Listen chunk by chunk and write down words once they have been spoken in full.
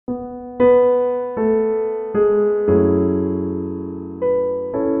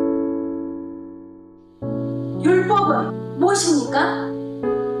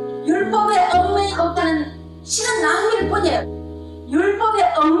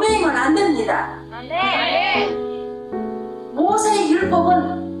사랑입니다. 모세의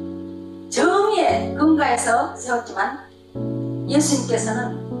율법은 정의의 근거에서 세웠지만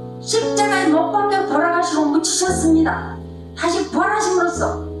예수님께서는 십자가에 못 박혀 돌아가시고 묻히셨습니다. 다시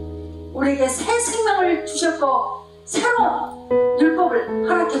부활하심으로써 우리에게 새 생명을 주셨고 새로운 율법을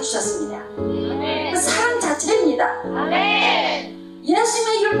허락해 주셨습니다. 그 사랑 자체입니다.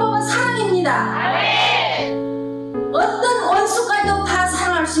 예수님의 율법은 사랑입니다. 어떤 원수까지도 다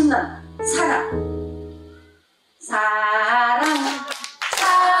사랑할 수 있는 사랑. 사랑,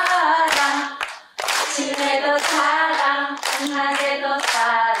 사랑, 지금에도 사랑, 한낮에도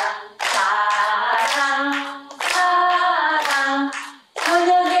사랑, 사랑, 사랑,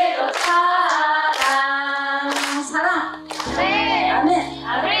 저녁에도 사랑, 사랑. 아멘.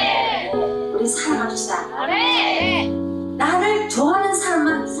 아멘. 우리 사랑합시다. 나를 좋아하는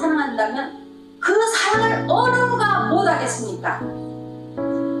사람만 사랑한다면 그 사랑을 어느 누가 못하겠습니까?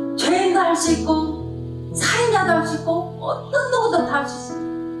 죄인도 할 수 있고 살인자도 할 수 있고 어떤 누구도 다 할 수 있습니다.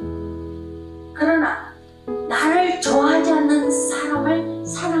 그러나 나를 좋아하지 않는 사람을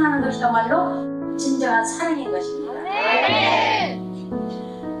사랑하는 것이야말로 진정한 사랑인 것입니다.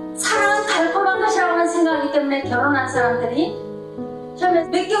 사랑은 달콤한 것이라고 생각하기 때문에 결혼한 사람들이 처음에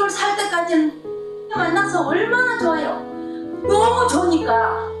몇 개월 살 때까지는 만나서 얼마나 좋아요. 너무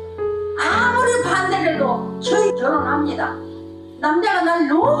좋으니까 아무리 반대를 해도 거의 결혼합니다. 남자가 나를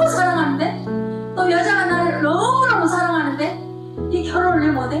너무 사랑하는데 또 여자가 나를 너무너무 사랑하는데 이 결혼을 왜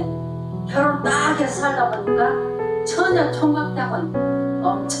못해? 결혼 딱 해서 살다 보니까 전혀 총각하고는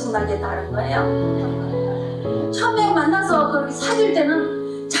엄청나게 다른 거예요. 처음에 만나서 그렇게 사귈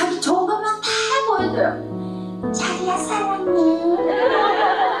때는 자기 좋은 것만 다 보여줘요. 자기야 사랑해.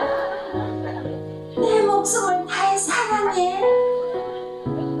 내 목숨을 다해 사랑해.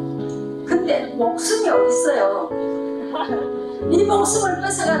 근데 목숨이 어딨어요? 네 목숨을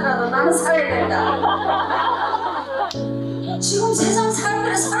뺏어가더라도 나는 살아야 된다. 지금 세상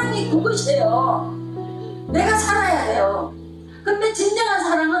사람들의 사랑이 그것이에요. 내가 살아야 돼요. 근데 진정한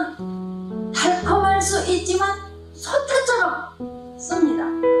사랑은 달콤할 수 있지만 소태처럼 씁니다.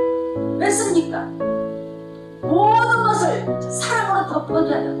 왜 씁니까? 모든 것을 사랑으로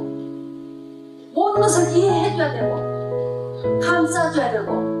덮어줘야 되고 모든 것을 이해해줘야 되고 감싸줘야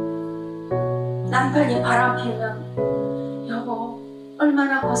되고 남편이 바람 피우면 여보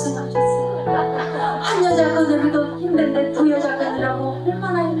얼마나 고생하셨어요. 한 여자 그늘도 힘든데 두 여자 그늘하고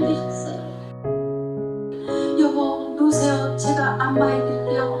얼마나 힘드셨어요. 여보 누세요. 제가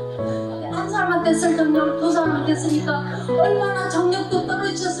안마해드릴게요. 한 사람한테 쓸 정력을 두 사람한테 쓰니까 얼마나 정력도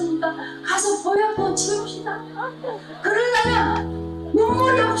떨어지셨습니까? 가서 보약도 지읍시다. 그러려면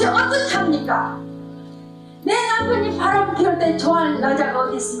눈물이 없이 어떻게 합니까? 내 남편이 바람 피울 때 좋아할 여자가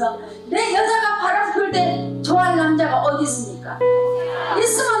어디 있으며 내 여자가 바람 피울 때 좋아할 남자가 어디 있습니까?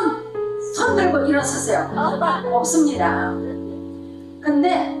 있으면 손 들고 일어서세요. 없습니다.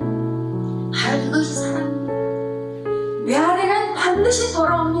 근데 바로 이것이 사랑입니다. 메아리는 반드시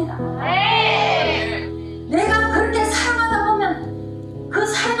돌아옵니다. 내가 그렇게 사랑하다 보면 그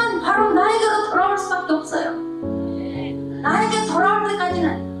사랑은 바로 나에게로 돌아올 수밖에 없어요. 나에게 돌아올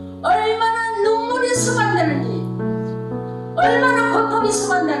때까지는 얼마나 눈물이 수반되는지 얼마나 고통이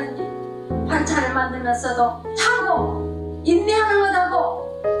수반되는지 반찬을 만들면서도 참고 인내하는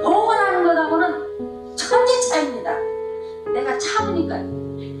것하고 봉헌하는 것하고는 천지 차이입니다. 내가 참으니까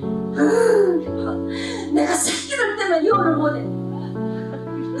내가 새끼들 때문에 이혼을 못해.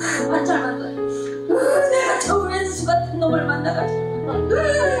 반찬을 만들어 내가 저 왼수 같은 놈을 만나가지고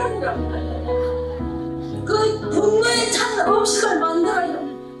그 분노에 찬 음식을 만들어요.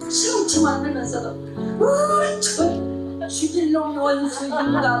 시금치 만들면서도 저 죽일 놈 원수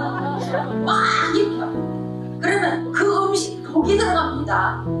인간 막 입혀. 그러면 그 음식 독이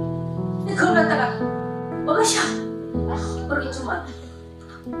들어갑니다. 그걸 갖다가 먹으셔 그렇게 주면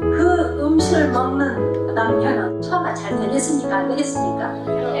그 음식을 먹는 남편은 처가 잘 되겠습니까? 안 되겠습니까?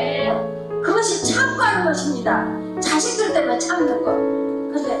 그것이 참고 하는 것입니다. 자식들 때문에 참는 것.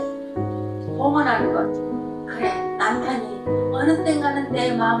 근데 봉헌하는 것. 그래 남편이 어느 땐가는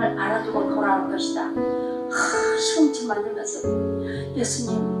내 마음을 알아주고 돌아올 것이다. 시금치 만들면서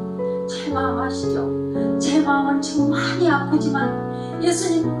예수님 제 마음 아시죠? 제 마음은 지금 많이 아프지만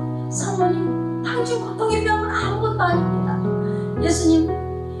예수님 성모님 당신 고통의 병은 아무것도 아닙니다. 예수님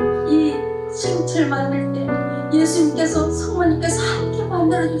이 시금치를 만들 때 예수님께서 성모님께서 함께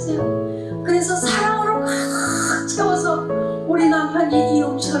만들어주세요. 그래서 사랑으로 가득 채워서 우리 남편이 이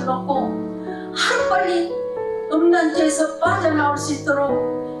음식을 먹고 하루빨리 음란죄에서 빠져나올 수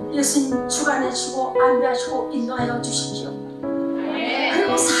있도록 예수님 주관해주시고 안배하시고 인도하여 주십시오.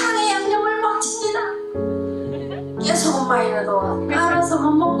 그리고 사랑의 양념을 먹칩니다. 계속 엄마이라도 알아서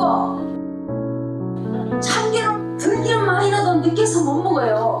못 먹고 느껴서 못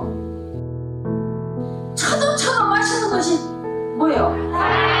먹어요. 쳐도 맛있는 것이 뭐예요?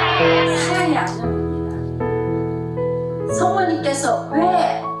 사랑의 양념입니다. 성모님께서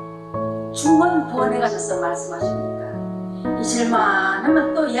왜 중원부원에 가셔서 말씀하십니까? 잊을만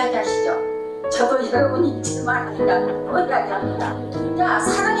하면 또 이야기하시죠. 저도 여러분이 잊을만 하니까 또 이야기합니다. 자,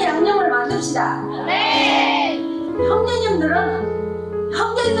 사랑의 양념을 만듭시다. 네. 형제님들은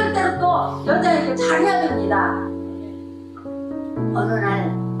형제들대로 또 여자에게 잘해야 됩니다. 어느 날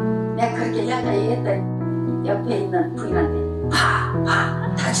내가 그렇게 이야기했더니 옆에 있는 부인한테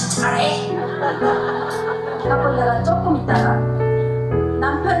봐 다시 잘해. 그래서 내가 조금 있다가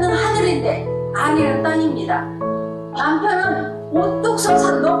남편은 하늘인데 아내는 땅입니다. 남편은 우뚝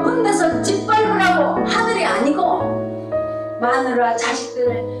서서 높은 데서 짓밟으라고 하늘이 아니고 마누라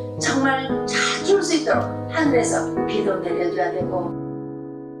자식들을 정말 잘 키울 수 있도록 하늘에서 비도 내려줘야 되고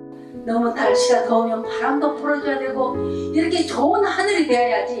너무 날씨가 더우면 바람도 불어줘야 되고 이렇게 좋은 하늘이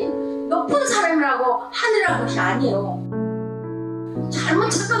되어야지 높은 사람이라고 하늘이라는 것이 아니에요. 잘못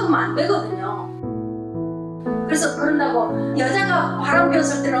착각하면 안 되거든요. 그래서 그런다고 여자가 바람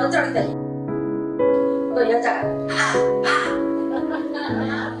피웠을 때는 어쩌라고 했더니 또 여자가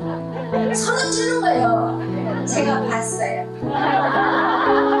손을 찌는 거예요. 제가 봤어요.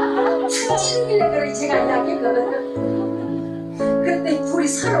 찌르길래 그래 제가 이야기했거든요. 그랬더니 둘이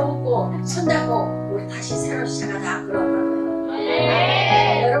서로 웃고 손잡고 우리 다시 새로 시작하자 그러더라고요.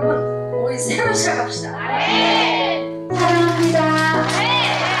 여러분 우리 새로 시작합시다. 사랑합니다.